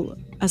role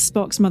as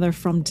Spock's mother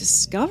from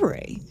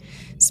Discovery.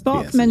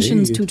 Spock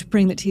mentions to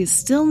T'Pring that he is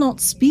still not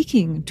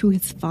speaking to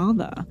his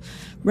father,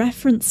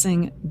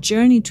 referencing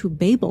Journey to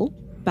Babel.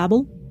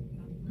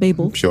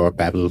 Sure,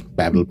 Babel.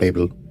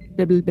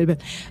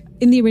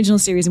 In the original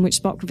series, in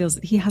which Spock reveals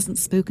that he hasn't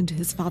spoken to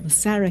his father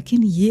Sarek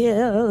in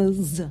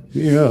years.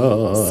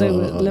 Yes.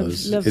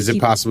 So is it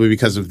possibly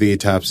because of the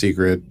top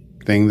secret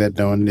thing that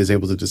no one is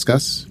able to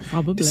discuss?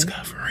 Probably.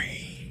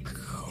 Discovery.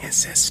 His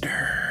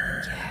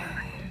sister.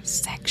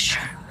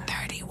 Section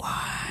 31.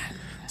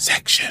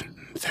 Section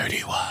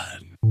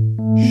 31.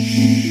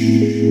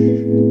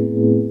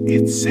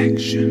 It's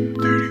Section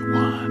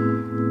 31.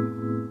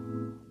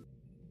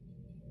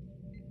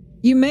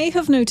 You may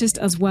have noticed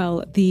as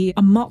well the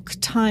amok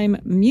time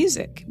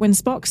music. When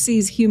Spock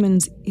sees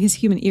his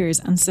human ears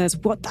and says,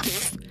 "What the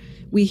f?"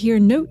 we hear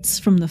notes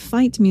from the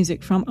fight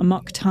music from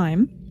Amok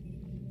Time.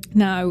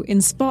 Now, in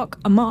Spock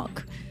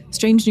Amok,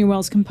 Strange New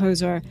Worlds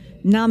composer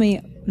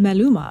Nami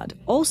Melumad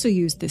also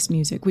used this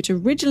music, which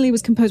originally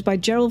was composed by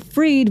Gerald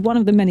Fried, one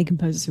of the many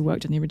composers who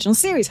worked on the original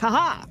series.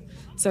 Ha-ha!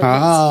 So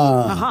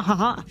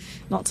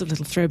lots of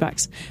little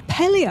throwbacks.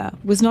 Pelia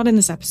was not in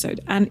this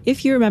episode, and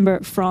if you remember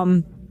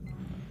from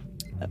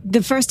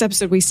the first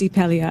episode, we see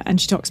Pelia, and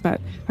she talks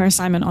about her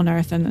assignment on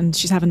Earth, and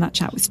she's having that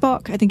chat with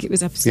Spock. I think it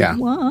was episode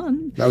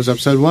 1. That was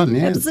episode 1,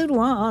 yeah. Episode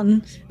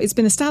 1. It's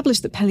been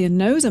established that Pelia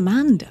knows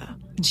Amanda,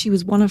 and she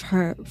was one of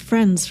her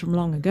friends from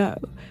long ago.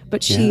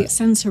 But she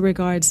sends her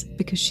regards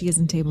because she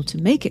isn't able to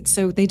make it.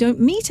 So they don't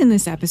meet in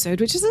this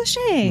episode, which is a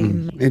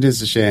shame. It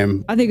is a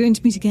shame. Are they going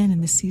to meet again in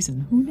this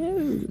season? Who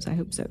knows? I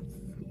hope so.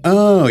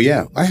 Oh,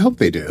 yeah. I hope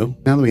they do.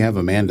 Now that we have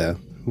Amanda.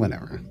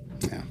 Whatever.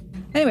 Yeah.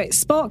 Anyway,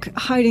 Spock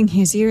hiding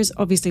his ears.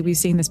 Obviously, we've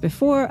seen this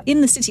before.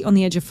 In the city on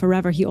the edge of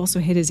forever, he also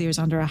hid his ears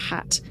under a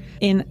hat.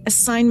 In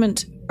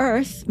Assignment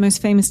Earth,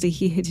 most famously,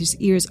 he hid his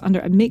ears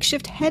under a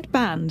makeshift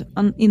headband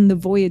in the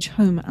voyage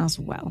home as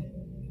well.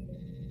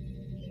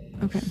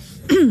 Okay.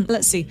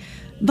 Let's see.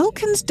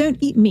 Vulcans don't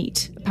eat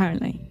meat,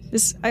 apparently.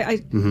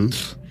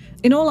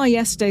 In All Our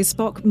Yesterdays,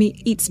 Spock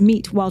eats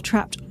meat while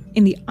trapped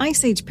in the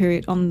Ice Age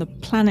period on the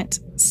planet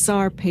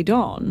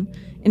Sarpedon.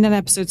 In that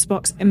episode,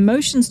 Spock's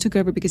emotions took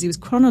over because he was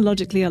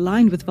chronologically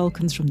aligned with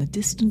Vulcans from the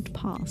distant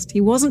past. He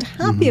wasn't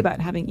happy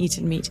about having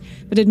eaten meat,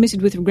 but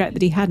admitted with regret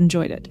that he had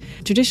enjoyed it.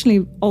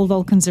 Traditionally, all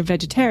Vulcans are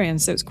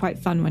vegetarians, so it's quite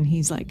fun when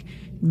he's like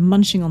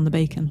munching on the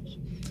bacon.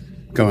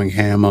 Going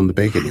ham on the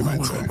bacon, you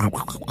might say.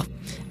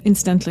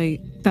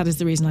 Incidentally, that is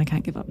the reason I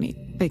can't give up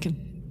meat. Bacon.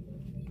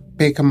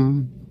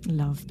 Bacon.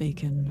 Love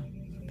bacon.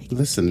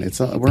 Listen,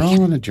 we're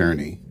all on a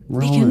journey.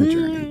 We're all on a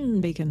journey.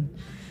 Bacon.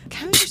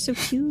 Cows are so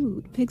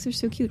cute. Pigs are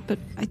so cute, but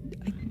I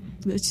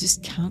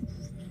just can't.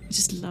 I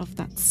just love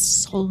that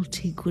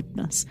salty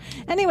goodness.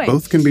 Anyway.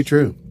 Both can be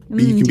true.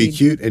 You can be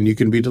cute and you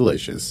can be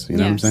delicious. You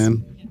know what I'm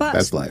saying? But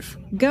that's life.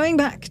 Going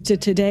back to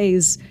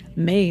today's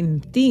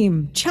main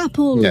theme,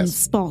 Chapel and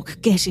Spock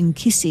getting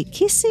kissy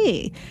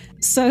kissy.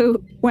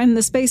 So when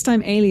the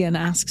spacetime alien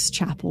asks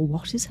Chapel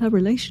what is her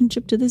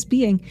relationship to this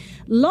being,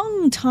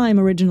 long-time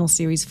original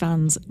series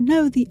fans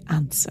know the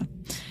answer.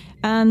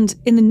 And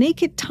in The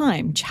Naked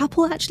Time,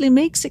 Chapel actually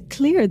makes it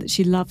clear that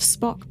she loves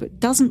Spock but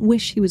doesn't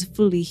wish he was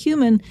fully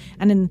human.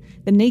 And in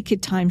The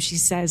Naked Time, she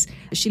says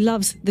she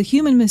loves the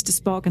human Mr.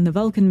 Spock and the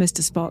Vulcan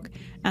Mr. Spock.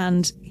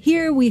 And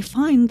here we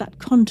find that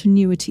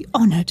continuity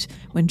honoured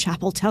when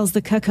Chapel tells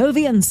the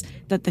Kirkovians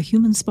that the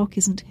human Spock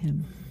isn't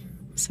him.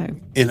 So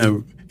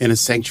in a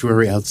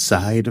sanctuary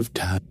outside of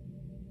time.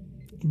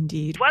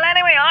 Indeed. Well,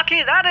 anyway,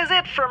 Aki, that is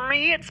it from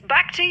me. It's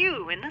back to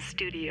you in the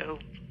studio.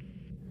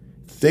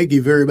 Thank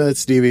you very much,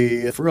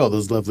 Stevie, for all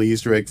those lovely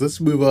Easter eggs.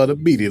 Let's move on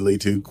immediately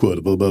to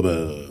Quotable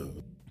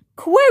Bubba.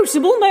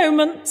 Quotable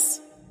moments.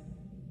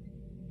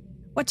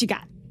 What you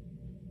got?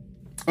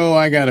 Oh,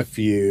 I got a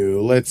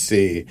few. Let's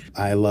see.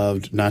 I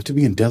loved not to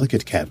be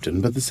indelicate,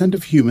 Captain, but the scent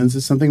of humans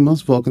is something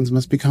most Vulcans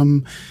must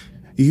become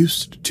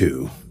used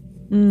to.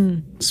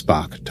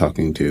 Spock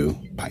talking to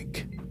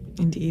Pike.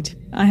 Indeed.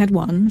 I had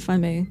one, if I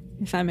may.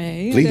 Please.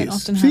 I don't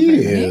often have very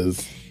many.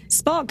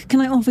 Spock,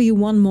 can I offer you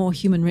one more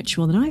human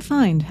ritual that I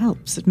find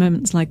helps at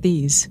moments like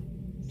these?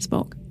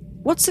 Spock,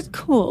 what's it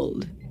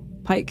called?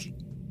 Pike,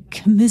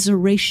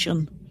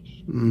 commiseration.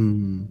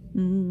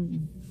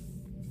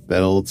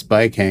 That old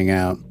Spike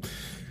hangout.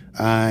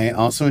 I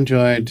also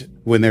enjoyed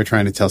when they're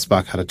trying to tell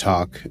Spock how to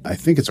talk. I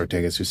think it's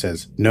Ortegas who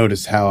says,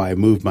 "Notice how I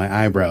move my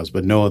eyebrows,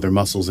 but no other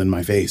muscles in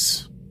my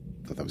face."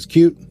 Thought that was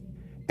cute.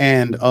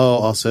 And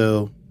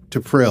also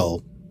to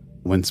Prill,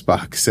 when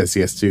Spock says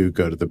he has to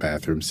go to the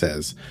bathroom,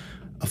 says,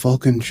 "A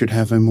Vulcan should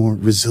have a more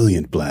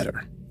resilient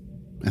bladder."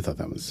 I thought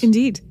that was...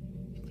 Indeed.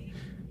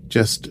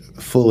 Just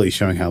fully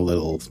showing how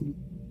little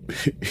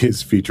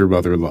his future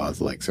mother-in-law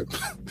likes him.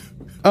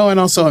 Oh,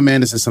 and also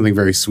Amanda says something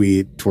very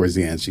sweet towards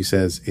the end. She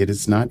says, "It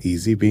is not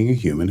easy being a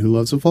human who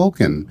loves a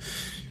Vulcan,"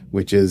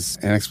 which is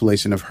an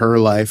explanation of her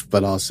life,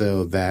 but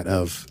also that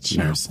of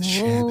Nurse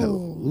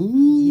Chapel.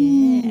 Ooh.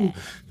 Yeah.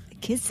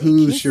 Kissy,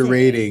 Who's kissy.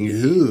 charading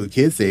who?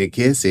 Kissy,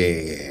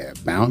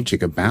 kissy. Bow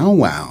chicka bow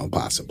wow,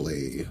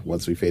 possibly,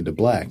 once we fade to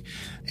black.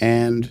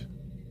 And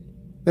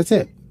that's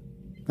it.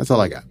 That's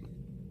all I got.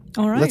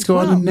 All right. Let's go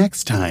on to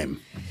next time.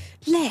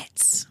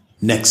 Let's.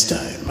 Next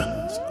time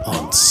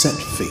on Set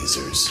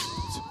Phasers.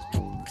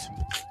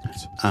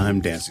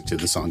 I'm dancing to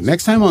the song.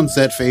 Next time on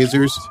Set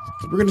Phasers,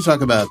 we're going to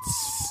talk about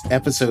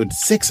episode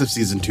 6 of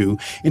season 2,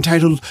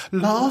 entitled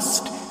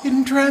Lost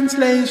in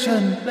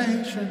Translation.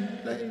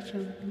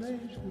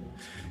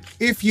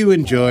 If you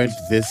enjoyed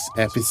this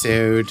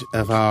episode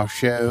of our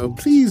show,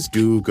 please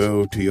do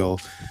go to your...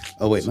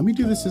 Oh, wait, let me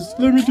do this as...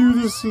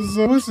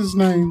 what's his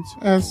name?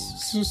 As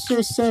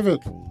Sir Seven.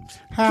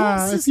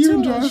 Hi, if you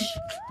enjoyed...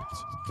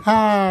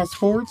 Hi,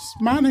 sports.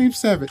 My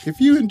name's Sevitt. If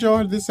you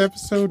enjoyed this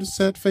episode of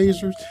Set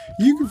Phasers,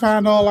 you can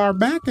find all our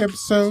back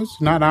episodes.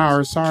 Not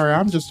ours, sorry,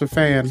 I'm just a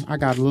fan. I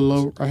got a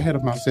little ahead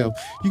of myself.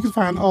 You can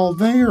find all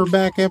their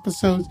back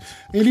episodes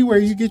anywhere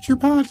you get your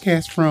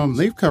podcast from.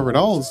 They've covered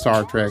all the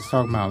Star Treks,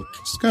 talking about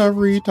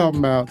Discovery, talking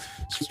about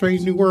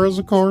Strange New Worlds,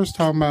 of course,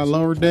 talking about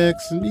Lower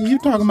Decks, and you're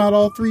talking about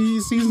all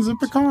 3 seasons of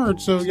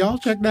Picard. So y'all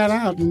check that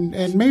out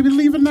and maybe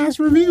leave a nice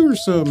review or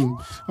something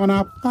on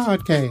our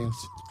podcast.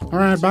 All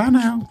right, bye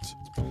now.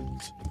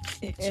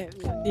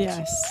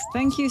 Yes.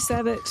 Thank you,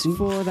 Sevitt,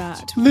 for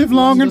that. Live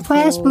long and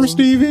prosper,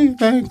 Stevie.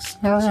 Thanks.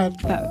 All right.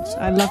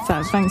 I love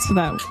that. Thanks for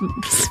that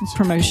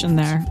promotion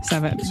there,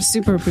 Sevitt.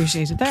 Super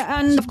appreciated that.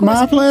 And of course,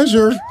 my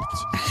pleasure.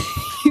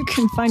 You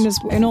can find us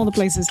in all the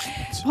places.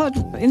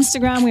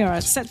 Instagram, we are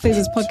at Set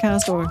Phasers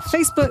Podcast, or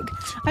Facebook.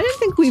 I don't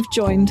think we've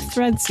joined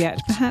Threads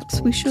yet.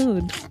 Perhaps we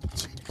should.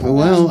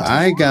 Well,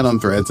 I got on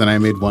Threads and I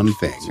made one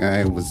thing.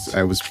 I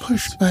was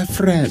pushed by a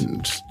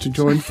friend to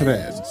join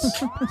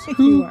Threads.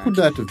 Who could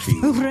that have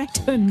been?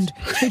 Threatened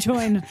to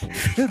join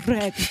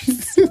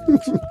Threads.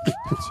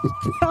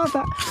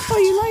 Oh,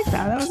 you like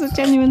that? That was a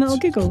genuine little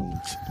giggle.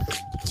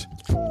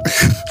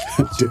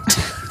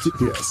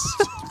 Yes.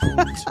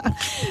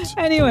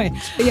 Anyway,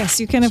 yes,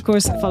 you can, of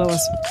course, follow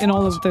us in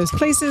all of those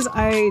places.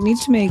 I need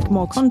to make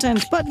more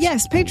content. But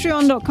yes,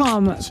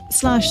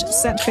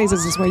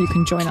 patreon.com/setphasers is where you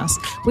can join us.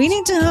 We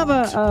need to have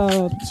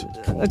a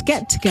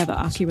get-together,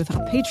 Aki, with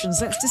our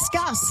patrons. Let's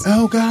discuss.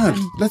 Oh, God.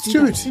 Let's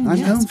do it. I'm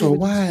home for a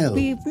while.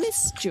 We've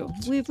missed you.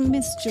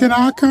 Can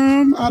I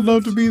come? I'd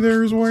love to be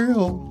there as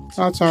well.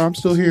 I'm sorry, I'm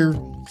still here.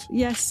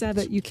 Yes,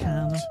 Sabbath, you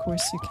can. Of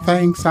course you can.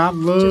 Thanks. I'd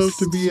love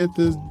to be at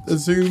a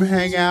Zoom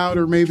hangout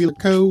or maybe a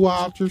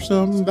co-op or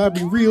something. That'd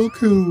be real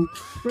cool.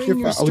 Bring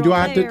your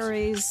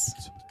strawberries.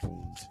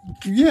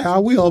 Yeah, I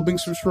will. Bring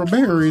some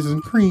strawberries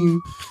and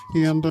cream,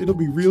 and it'll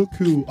be real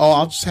cool. Oh,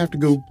 I'll just have to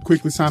go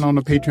quickly sign on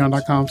to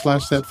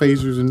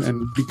patreon.com/setphasers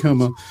and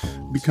become a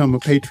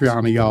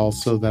Patreon of y'all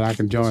so that I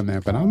can join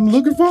that. But I'm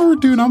looking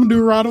forward to it. I'm going to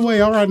do it right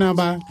away. All right, now,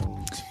 bye.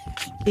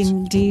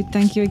 Indeed.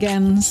 Thank you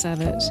again,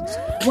 Sabbath.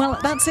 Well,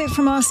 that's it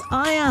from us.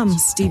 I am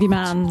Stevie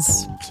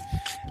Mans.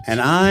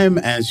 And I'm,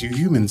 as you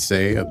humans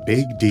say, a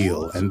big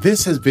deal. And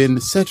this has been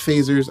Set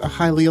Phasers, a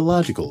highly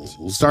illogical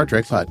Star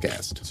Trek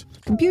podcast.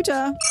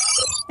 Computer.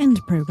 End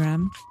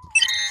program.